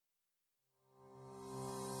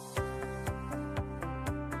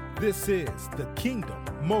This is the Kingdom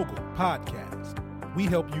Mogul Podcast. We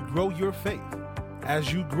help you grow your faith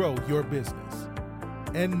as you grow your business.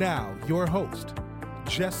 And now, your host,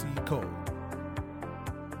 Jesse Cole.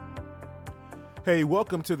 Hey,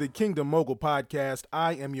 welcome to the Kingdom Mogul Podcast.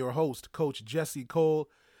 I am your host, Coach Jesse Cole.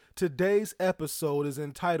 Today's episode is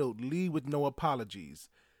entitled Lead with No Apologies.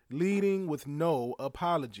 Leading with No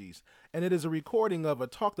Apologies. And it is a recording of a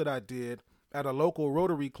talk that I did at a local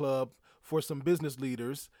Rotary Club for some business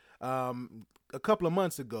leaders a couple of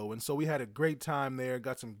months ago. And so we had a great time there,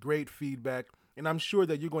 got some great feedback, and I'm sure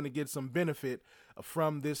that you're going to get some benefit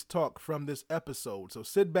from this talk, from this episode. So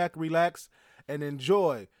sit back, relax, and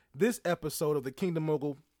enjoy this episode of the Kingdom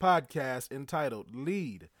Mogul Podcast entitled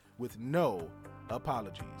Lead with No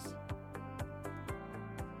Apologies.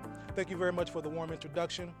 Thank you very much for the warm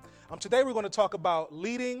introduction. Today we're going to talk about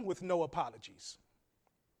leading with no apologies.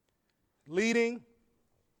 Leading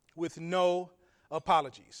with no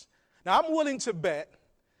apologies. Now, I'm willing to bet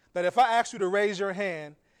that if I asked you to raise your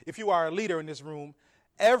hand, if you are a leader in this room,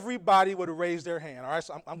 everybody would raise their hand. All right,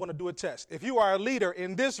 so I'm going to do a test. If you are a leader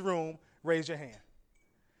in this room, raise your hand.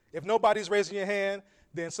 If nobody's raising your hand,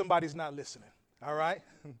 then somebody's not listening. All right?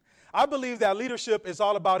 I believe that leadership is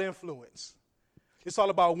all about influence. It's all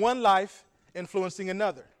about one life influencing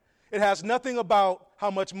another. It has nothing about how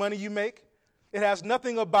much money you make. It has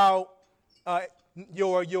nothing about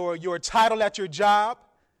your title at your job.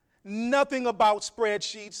 Nothing about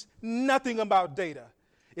spreadsheets, nothing about data.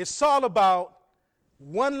 It's all about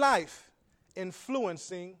one life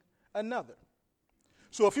influencing another.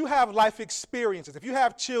 So if you have life experiences, if you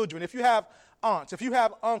have children, if you have aunts, if you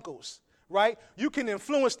have uncles, right, you can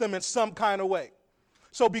influence them in some kind of way.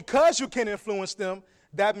 So because you can influence them,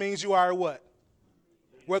 that means you are what?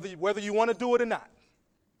 Whether you want to do it or not,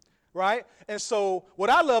 right? And so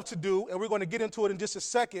what I love to do, and we're going to get into it in just a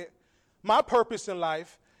second, my purpose in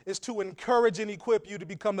life is to encourage and equip you to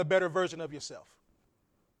become the better version of yourself.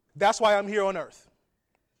 That's why I'm here on earth.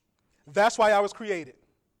 That's why I was created.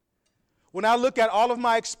 When I look at all of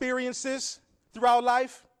my experiences throughout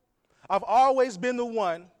life, I've always been the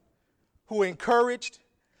one who encouraged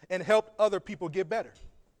and helped other people get better.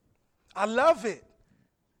 I love it.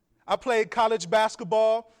 I played college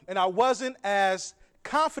basketball, and I wasn't as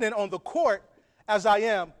confident on the court as I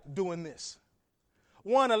am doing this.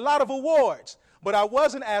 Won a lot of awards, but I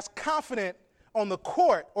wasn't as confident on the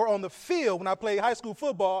court or on the field when I played high school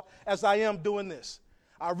football as I am doing this.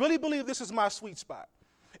 I really believe this is my sweet spot.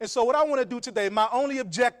 And so what I want to do today, my only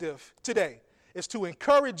objective today, is to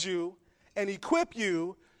encourage you and equip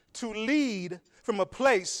you to lead from a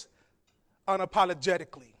place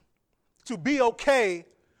unapologetically, to be okay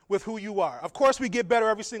with who you are. Of course, we get better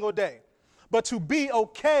every single day, but to be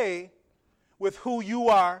okay with who you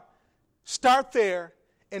are, start there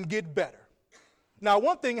and get better. Now,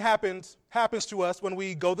 one thing happens to us when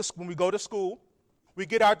we go to school. We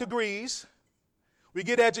get our degrees. We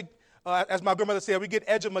get as my grandmother said, we get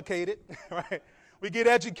edumacated, right? We get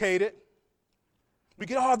educated. We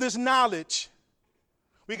get all this knowledge.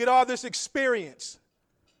 We get all this experience.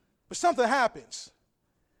 But something happens.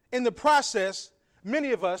 In the process,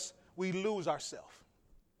 many of us, we lose ourselves.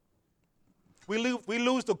 We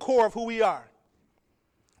lose the core of who we are.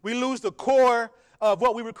 We lose the core of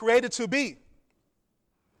what we were created to be,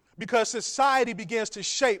 because society begins to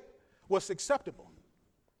shape what's acceptable.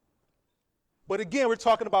 But again, we're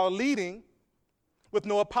talking about leading with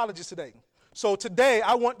no apologies today. So today,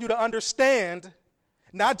 I want you to understand,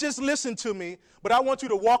 not just listen to me, but I want you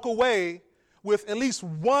to walk away with at least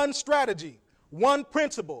one strategy, one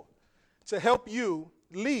principle to help you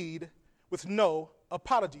lead with no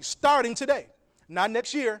apologies, starting today. Not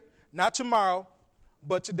next year, not tomorrow,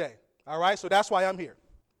 but today. All right, so that's why I'm here.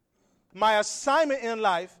 My assignment in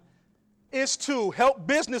life is to help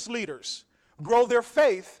business leaders grow their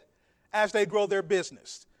faith as they grow their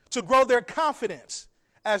business, to grow their confidence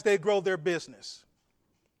as they grow their business.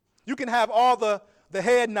 You can have all the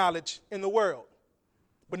head knowledge in the world,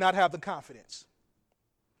 but not have the confidence.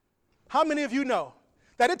 How many of you know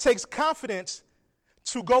that it takes confidence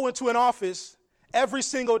to go into an office every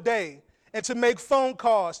single day and to make phone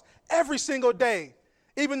calls every single day,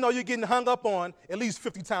 even though you're getting hung up on at least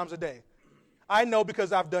 50 times a day? I know,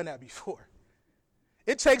 because I've done that before.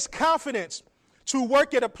 It takes confidence to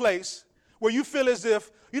work at a place where you feel as if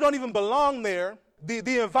you don't even belong there.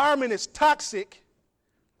 The environment is toxic.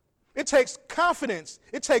 It takes confidence.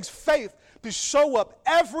 It takes faith to show up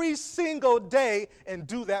every single day and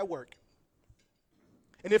do that work.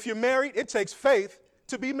 And if you're married, it takes faith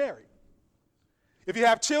to be married. If you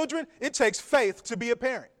have children, it takes faith to be a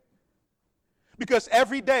parent. Because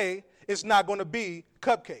every day is not going to be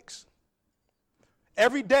cupcakes.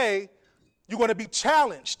 Every day, you're going to be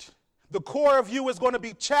challenged. The core of you is going to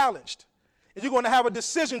be challenged. And you're going to have a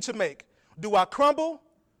decision to make. Do I crumble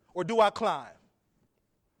or do I climb?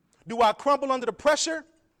 Do I crumble under the pressure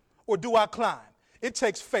or do I climb? It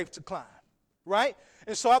takes faith to climb, right?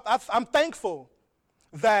 And so I'm thankful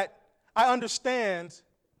that I understand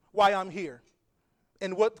why I'm here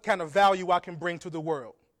and what kind of value I can bring to the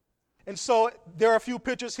world. And so there are a few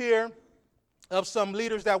pictures here of some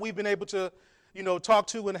leaders that we've been able to, talk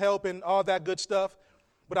to and help and all that good stuff.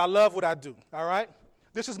 But I love what I do, all right?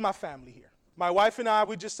 This is my family here. My wife and I,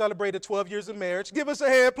 we just celebrated 12 years of marriage. Give us a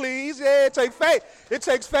hand, please. Yeah, it takes faith. It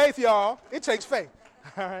takes faith, y'all. It takes faith,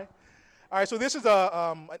 all right? All right, so this is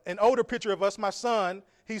an older picture of us. My son,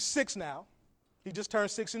 he's 6 now. He just turned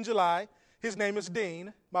 6 in July. His name is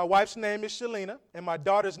Dean. My wife's name is Shalina, and my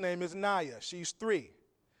daughter's name is Naya. She's 3.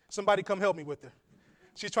 Somebody come help me with her.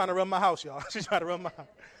 She's trying to run my house, y'all. She's trying to run my house.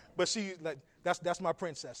 But that's my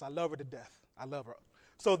princess. I love her to death. I love her.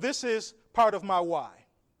 So this is part of my why.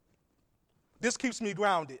 This keeps me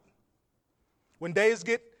grounded. When days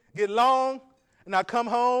get long and I come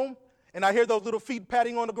home and I hear those little feet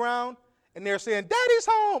patting on the ground and they're saying, Daddy's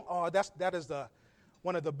home. Oh, that is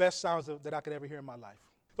one of the best sounds that I could ever hear in my life.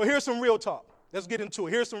 So here's some real talk. Let's get into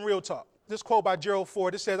it. Here's some real talk. This quote by Gerald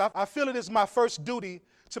Ford, it says, I feel it is my first duty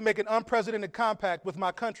to make an unprecedented compact with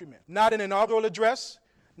my countrymen. Not an inaugural address,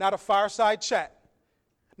 not a fireside chat,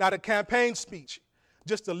 not a campaign speech,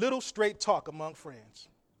 just a little straight talk among friends.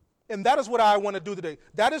 And that is what I want to do today.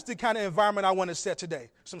 That is the kind of environment I want to set today,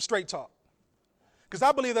 some straight talk. Because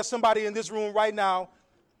I believe that somebody in this room right now,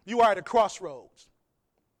 you are at a crossroads.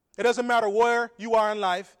 It doesn't matter where you are in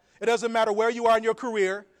life. It doesn't matter where you are in your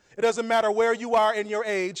career. It doesn't matter where you are in your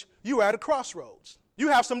age. You are at a crossroads. You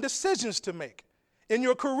have some decisions to make in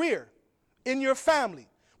your career, in your family,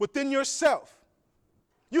 within yourself.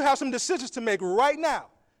 You have some decisions to make right now.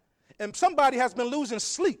 And somebody has been losing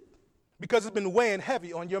sleep because it's been weighing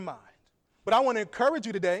heavy on your mind. But I want to encourage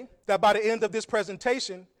you today that by the end of this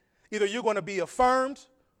presentation, either you're going to be affirmed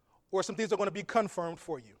or some things are going to be confirmed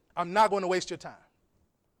for you. I'm not going to waste your time.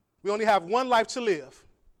 We only have one life to live,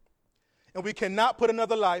 and we cannot put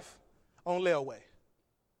another life on layaway.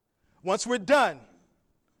 Once we're done,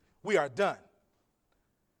 we are done.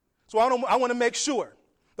 So I want to make sure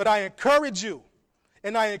that I encourage you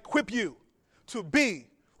and I equip you to be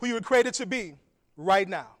who you were created to be right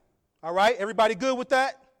now. All right? Everybody good with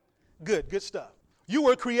that? Good stuff. You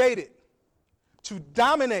were created to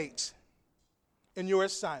dominate in your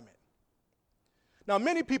assignment. Now,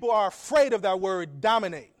 many people are afraid of that word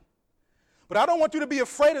dominate. But I don't want you to be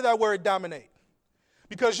afraid of that word dominate,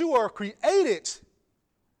 because you are created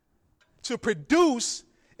to produce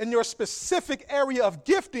in your specific area of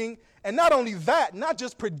gifting, and not only that, not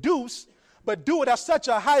just produce, but do it at such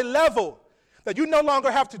a high level that you no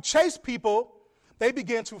longer have to chase people, they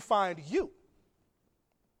begin to find you.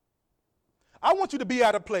 I want you to be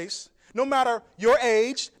at a place, no matter your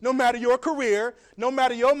age, no matter your career, no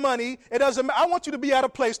matter your money, it doesn't matter. I want you to be at a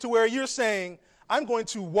place to where you're saying, I'm going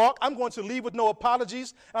to walk, I'm going to leave with no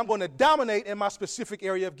apologies, I'm going to dominate in my specific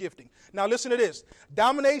area of gifting. Now listen to this.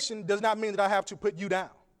 Domination does not mean that I have to put you down.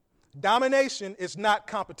 Domination is not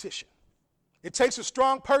competition. It takes a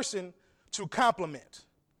strong person to complement.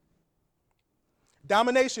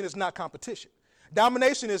 Domination is not competition.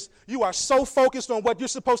 Domination is you are so focused on what you're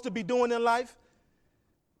supposed to be doing in life.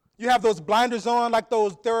 You have those blinders on like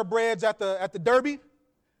those thoroughbreds at the Derby.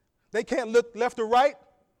 They can't look left or right.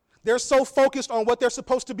 They're so focused on what they're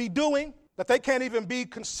supposed to be doing that they can't even be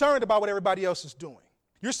concerned about what everybody else is doing.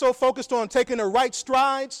 You're so focused on taking the right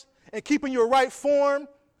strides and keeping your right form.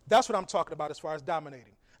 That's what I'm talking about as far as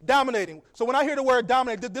dominating. Dominating. So when I hear the word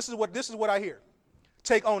dominate, this is what I hear.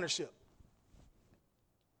 Take ownership.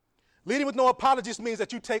 Leading with no apologies means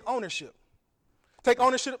that you take ownership. Take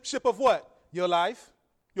ownership of what? Your life,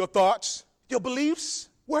 your thoughts, your beliefs,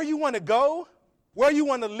 where you want to go, where you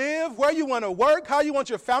want to live, where you want to work, how you want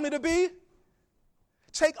your family to be.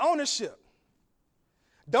 Take ownership.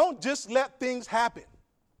 Don't just let things happen.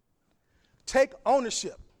 Take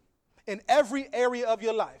ownership in every area of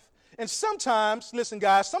your life. And sometimes, listen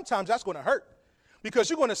guys, sometimes that's going to hurt because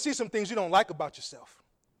you're going to see some things you don't like about yourself.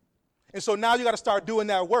 And so now you got to start doing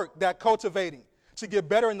that work, that cultivating to get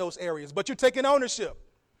better in those areas. But you're taking ownership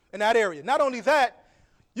in that area. Not only that,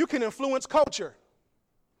 you can influence culture.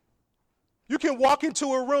 You can walk into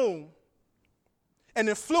a room and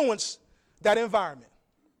influence that environment.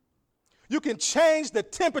 You can change the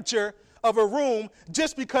temperature of a room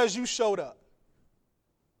just because you showed up.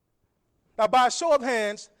 Now, by a show of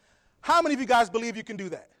hands, how many of you guys believe you can do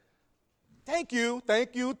that? Thank you,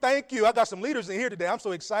 thank you, thank you. I got some leaders in here today. I'm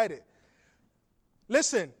so excited.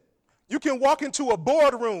 Listen, you can walk into a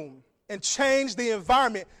boardroom and change the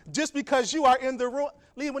environment just because you are in the room.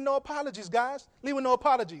 Leave with no apologies, guys. Leave with no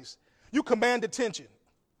apologies. You command attention.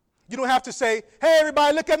 You don't have to say, hey,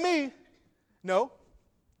 everybody, look at me. No.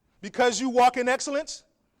 Because you walk in excellence,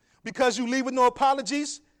 because you leave with no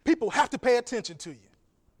apologies, people have to pay attention to you.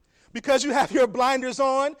 Because you have your blinders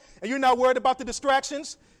on and you're not worried about the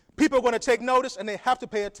distractions, people are going to take notice and they have to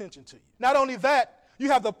pay attention to you. Not only that, you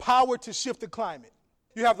have the power to shift the climate.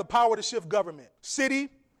 You have the power to shift government. City,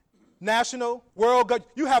 national, world,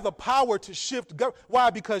 you have the power to shift government. Why?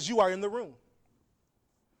 Because you are in the room.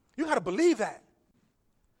 You got to believe that.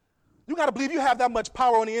 You got to believe you have that much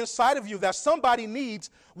power on the inside of you that somebody needs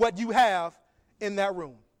what you have in that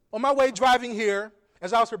room. On my way driving here,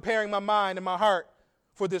 as I was preparing my mind and my heart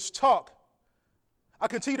for this talk, I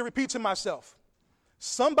continue to repeat to myself,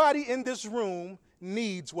 somebody in this room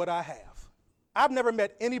needs what I have. I've never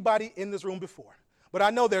met anybody in this room before, but I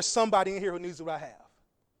know there's somebody in here who needs what I have.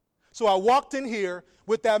 So I walked in here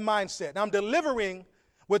with that mindset, and I'm delivering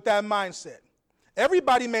with that mindset.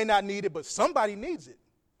 Everybody may not need it, but somebody needs it.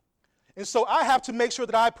 And so I have to make sure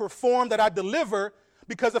that I perform, that I deliver,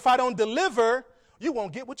 because if I don't deliver, you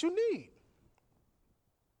won't get what you need.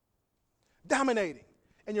 Dominating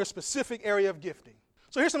in your specific area of gifting.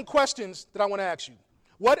 So here's some questions that I want to ask you.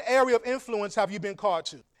 What area of influence have you been called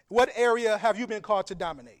to? What area have you been called to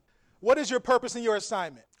dominate? What is your purpose and your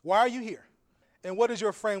assignment? Why are you here? And what is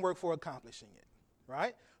your framework for accomplishing it?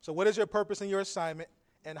 Right? So what is your purpose and your assignment,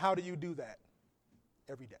 and how do you do that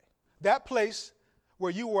every day? That place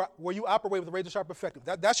where you operate with razor-sharp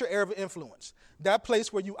effectiveness, that's your area of influence. That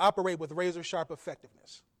place where you operate with razor-sharp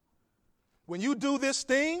effectiveness. When you do this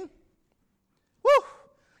thing, whoo,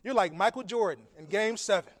 you're like Michael Jordan in Game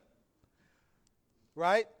 7,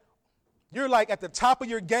 right? You're like at the top of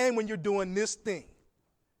your game when you're doing this thing,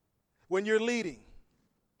 when you're leading,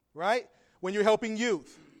 right? When you're helping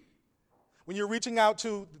youth, when you're reaching out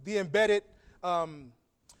to the embedded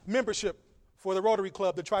membership for the Rotary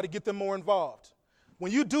Club to try to get them more involved.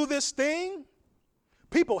 When you do this thing,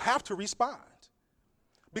 people have to respond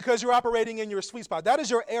because you're operating in your sweet spot. That is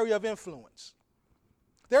your area of influence.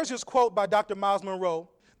 There's this quote by Dr. Miles Monroe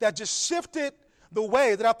that just shifted the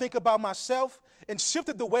way that I think about myself and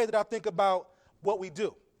shifted the way that I think about what we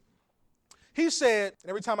do. He said, and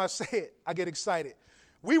every time I say it, I get excited,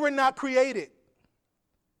 we were not created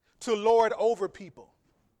to lord over people.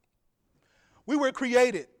 We were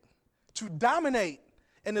created to dominate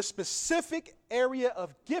in a specific area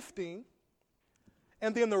of gifting,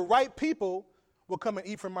 and then the right people will come and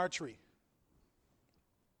eat from our tree.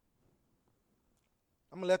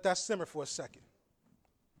 I'm going to let that simmer for a second.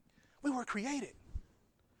 We were created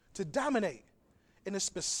to dominate in a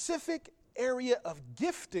specific area of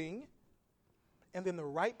gifting, and then the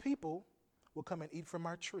right people will come and eat from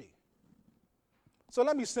our tree. So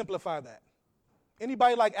let me simplify that.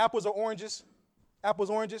 Anybody like apples or oranges?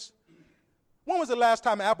 Apples, oranges? When was the last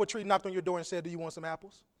time an apple tree knocked on your door and said, do you want some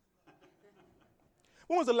apples?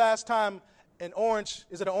 When was the last time an orange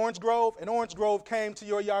grove? An orange grove came to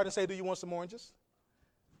your yard and said, do you want some oranges?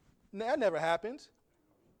 No, that never happened.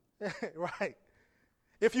 Right.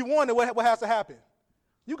 If you want it, what has to happen?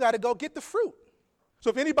 You got to go get the fruit.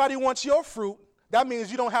 So if anybody wants your fruit, that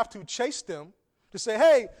means you don't have to chase them to say,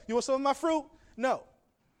 hey, you want some of my fruit? No.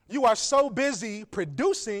 You are so busy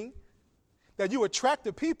producing that you attract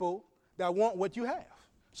the people that want what you have.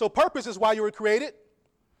 So purpose is why you were created.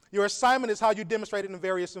 Your assignment is how you demonstrate it in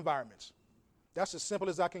various environments. That's as simple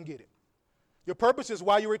as I can get it. Your purpose is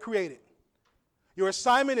why you were created. Your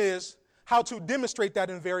assignment is how to demonstrate that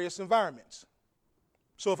in various environments.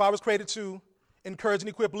 So if I was created to encourage and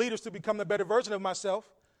equip leaders to become the better version of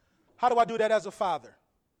myself, how do I do that as a father?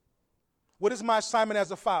 What is my assignment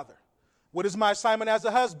as a father? What is my assignment as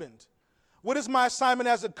a husband? What is my assignment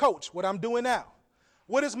as a coach? What I'm doing now.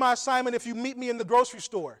 What is my assignment if you meet me in the grocery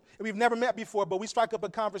store and we've never met before, but we strike up a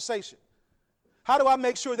conversation? How do I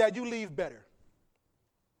make sure that you leave better?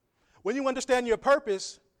 When you understand your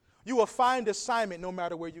purpose, you will find assignment no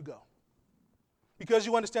matter where you go, because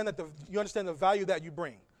you understand the value that you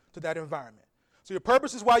bring to that environment. So your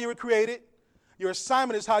purpose is why you were created. Your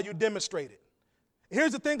assignment is how you demonstrate it.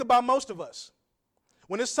 Here's the thing about most of us.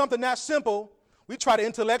 When it's something that simple, we try to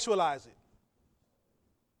intellectualize it.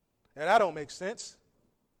 And that don't make sense.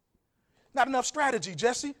 Not enough strategy,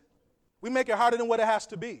 Jesse. We make it harder than what it has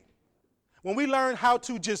to be. When we learn how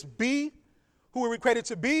to just be who we were created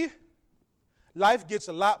to be, life gets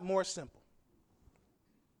a lot more simple.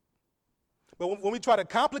 But when we try to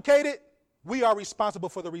complicate it, we are responsible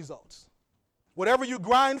for the results. Whatever you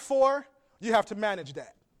grind for, you have to manage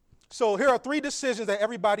that. So here are 3 decisions that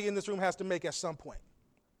everybody in this room has to make at some point.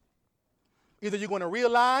 Either you're going to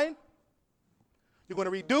realign, you're going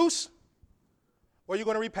to reduce, or you're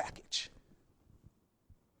going to repackage.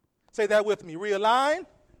 Say that with me. Realign,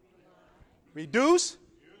 reduce,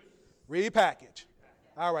 repackage.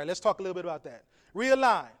 All right, let's talk a little bit about that.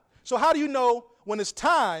 Realign. So how do you know when it's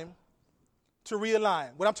time to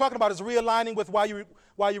realign? What I'm talking about is realigning with why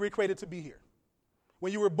you were created to be here.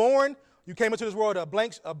 When you were born, you came into this world a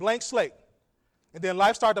blank slate. And then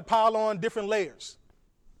life started to pile on different layers,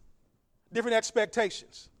 different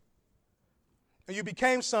expectations. And you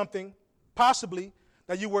became something, possibly,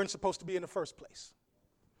 that you weren't supposed to be in the first place.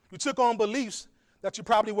 You took on beliefs that you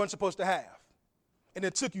probably weren't supposed to have. And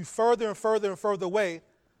it took you further and further and further away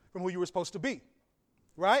from who you were supposed to be,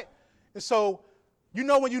 right? And so you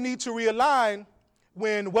know when you need to realign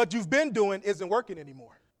when what you've been doing isn't working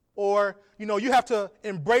anymore. Or, you have to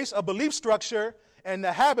embrace a belief structure and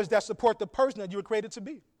the habits that support the person that you were created to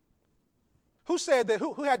be. Who said that?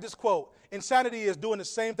 Who had this quote? Insanity is doing the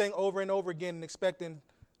same thing over and over again and expecting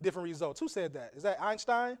different results. Who said that? Is that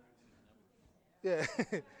Einstein? Yeah.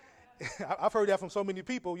 I've heard that from so many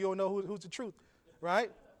people. You don't know who's the truth,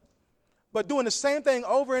 right? But doing the same thing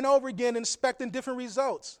over and over again and expecting different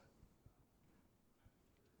results.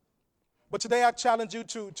 But today I challenge you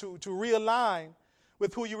to realign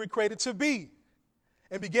with who you were created to be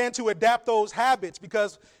and begin to adapt those habits,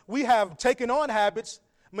 because we have taken on habits,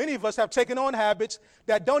 many of us have taken on habits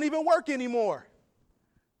that don't even work anymore.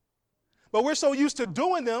 But we're so used to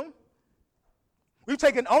doing them, we've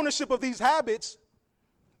taken ownership of these habits,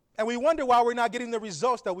 and we wonder why we're not getting the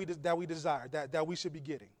results that we desire, that we should be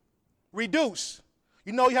getting. Reduce.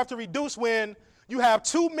 You have to reduce when you have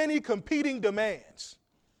too many competing demands.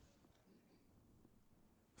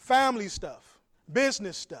 Family stuff,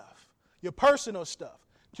 business stuff, your personal stuff,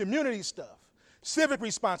 community stuff, civic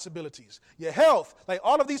responsibilities, your health. Like,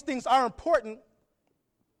 all of these things are important,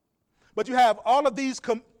 but you have all of these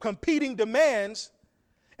competing demands,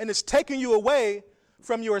 and it's taking you away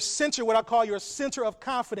from your center, what I call your center of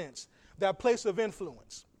confidence, that place of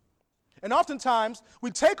influence. And oftentimes,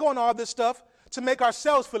 we take on all this stuff to make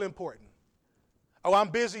ourselves feel important. Oh, I'm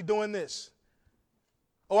busy doing this.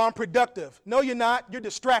 Oh, I'm productive. No, you're not. You're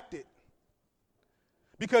distracted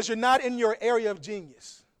because you're not in your area of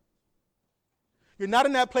genius. You're not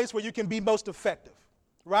in that place where you can be most effective,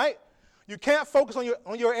 right? You can't focus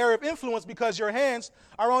on your area of influence because your hands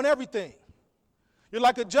are on everything. You're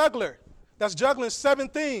like a juggler that's juggling 7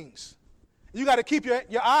 things. You got to keep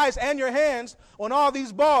your eyes and your hands on all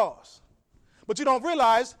these balls. But you don't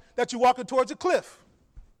realize that you're walking towards a cliff.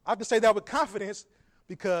 I can say that with confidence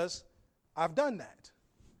because I've done that.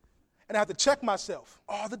 And I have to check myself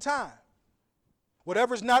all the time.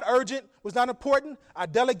 Whatever's not urgent, was not important, I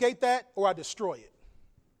delegate that or I destroy it.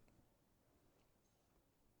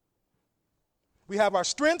 We have our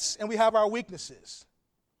strengths and we have our weaknesses.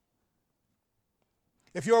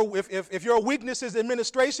 If your weakness is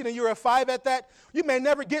administration and you're a 5 at that, you may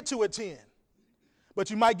never get to a 10.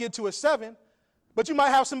 But you might get to a 7. But you might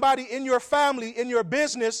have somebody in your family, in your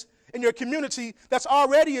business, in your community that's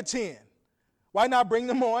already a 10. Why not bring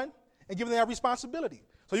them on and give them that responsibility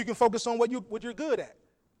so you can focus on what you're good at?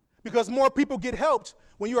 Because more people get helped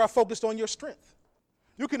when you are focused on your strength.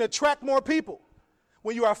 You can attract more people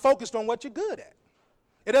when you are focused on what you're good at.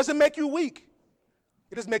 It doesn't make you weak.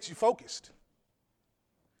 It just makes you focused.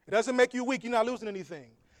 It doesn't make you weak. You're not losing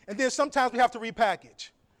anything. And then sometimes we have to repackage.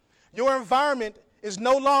 Your environment is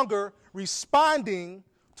no longer responding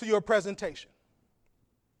to your presentation.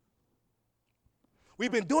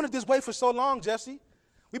 We've been doing it this way for so long, Jesse.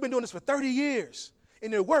 We've been doing this for 30 years.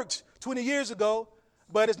 And it worked 20 years ago,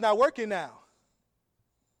 but it's not working now.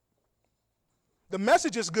 The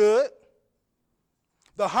message is good.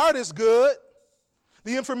 The heart is good.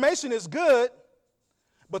 The information is good,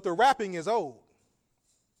 but the wrapping is old.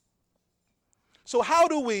 So how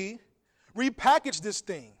do we repackage this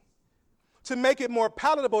thing to make it more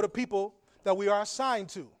palatable to people that we are assigned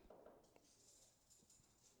to?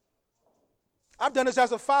 I've done this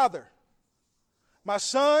as a father. My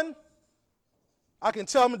son, I can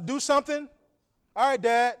tell him to do something. All right,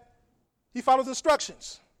 Dad. He follows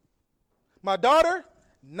instructions. My daughter,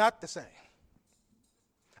 not the same.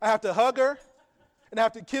 I have to hug her, and I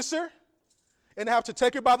have to kiss her, and I have to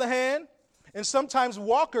take her by the hand, and sometimes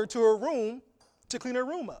walk her to her room to clean her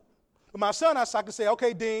room up. But my son, I can say,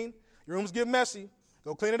 okay, Dean, your room's getting messy.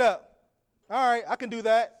 Go clean it up. All right, I can do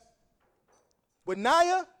that. With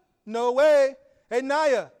Naya, no way. Hey,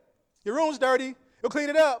 Naya, your room's dirty. Go clean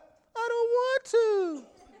it up. I don't want to.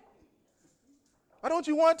 Why don't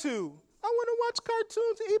you want to? I want to watch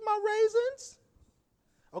cartoons and eat my raisins.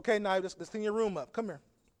 Okay, now let's clean your room up. Come here.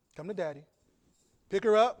 Come to daddy. Pick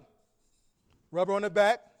her up, rub her on the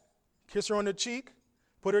back, kiss her on the cheek,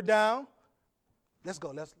 put her down. Let's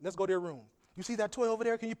go. Let's go to your room. You see that toy over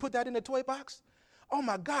there? Can you put that in the toy box? Oh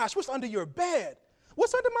my gosh, what's under your bed?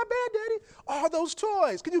 What's under my bed, Daddy? All those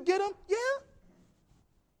toys. Can you get them? Yeah.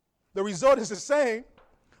 The result is the same,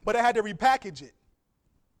 but I had to repackage it.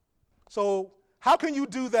 So how can you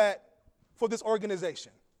do that for this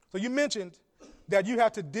organization? So you mentioned that you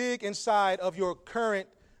have to dig inside of your current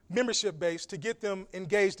membership base to get them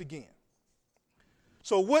engaged again.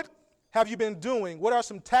 So what have you been doing? What are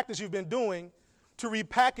some tactics you've been doing to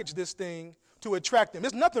repackage this thing to attract them?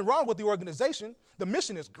 There's nothing wrong with the organization. The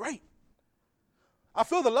mission is great. I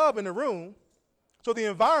feel the love in the room, so the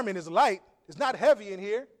environment is light. It's not heavy in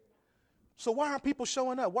here. So why aren't people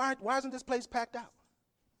showing up? Why isn't this place packed out?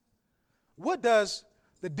 What does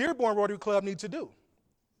the Dearborn Rotary Club need to do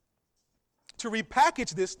to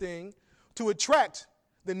repackage this thing to attract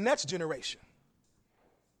the next generation?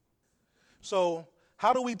 So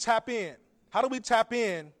how do we tap in? How do we tap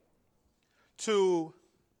in to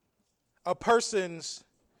a person's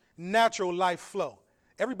natural life flow?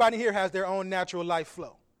 Everybody here has their own natural life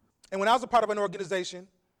flow. And when I was a part of an organization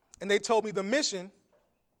and they told me the mission,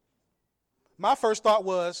 my first thought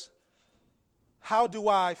was, how do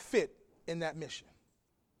I fit in that mission?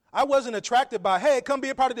 I wasn't attracted by, hey, come be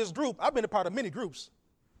a part of this group. I've been a part of many groups.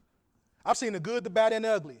 I've seen the good, the bad, and the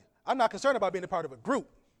ugly. I'm not concerned about being a part of a group.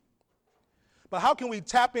 But how can we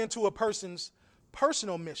tap into a person's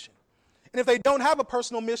personal mission? And if they don't have a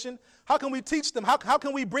personal mission, how can we teach them? How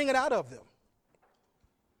can we bring it out of them?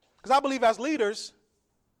 Because I believe as leaders,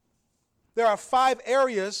 there are 5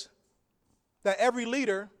 areas that every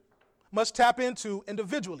leader must tap into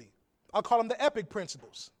individually. I'll call them the EPIC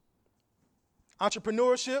principles.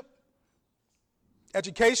 Entrepreneurship,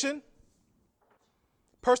 education,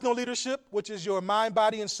 personal leadership, which is your mind,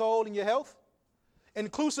 body, and soul, and your health,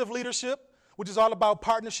 inclusive leadership, which is all about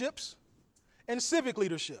partnerships, and civic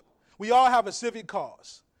leadership. We all have a civic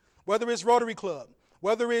cause, whether it's Rotary Club,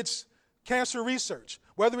 whether it's cancer research,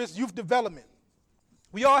 whether it's youth development.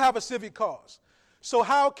 We all have a civic cause. So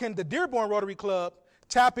how can the Dearborn Rotary Club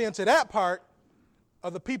tap into that part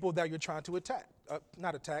of the people that you're trying to attract?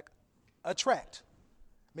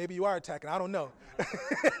 Maybe you are attacking, I don't know.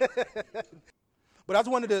 But I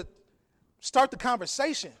just wanted to start the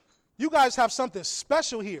conversation. You guys have something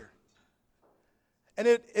special here. And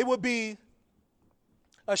it would be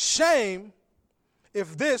a shame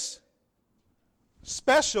if this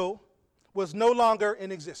special was no longer in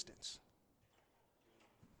existence,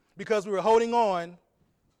 because we were holding on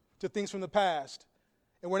to things from the past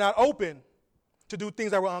and we're not open to do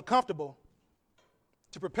things that were uncomfortable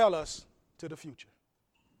to propel us to the future.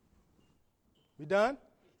 We done?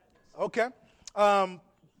 Okay. I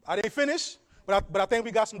didn't finish, but I think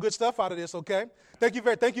we got some good stuff out of this, okay? Thank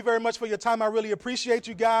you very much for your time. I really appreciate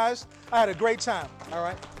you guys. I had a great time. All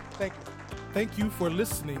right. Thank you. Thank you for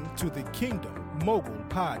listening to the Kingdom Mogul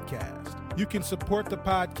Podcast. You can support the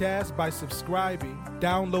podcast by subscribing,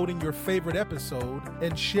 downloading your favorite episode,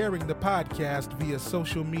 and sharing the podcast via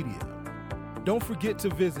social media. Don't forget to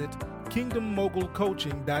visit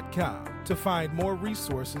kingdommogulcoaching.com to find more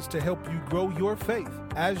resources to help you grow your faith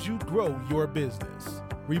as you grow your business.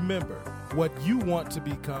 Remember, what you want to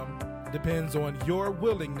become depends on your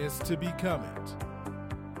willingness to become it.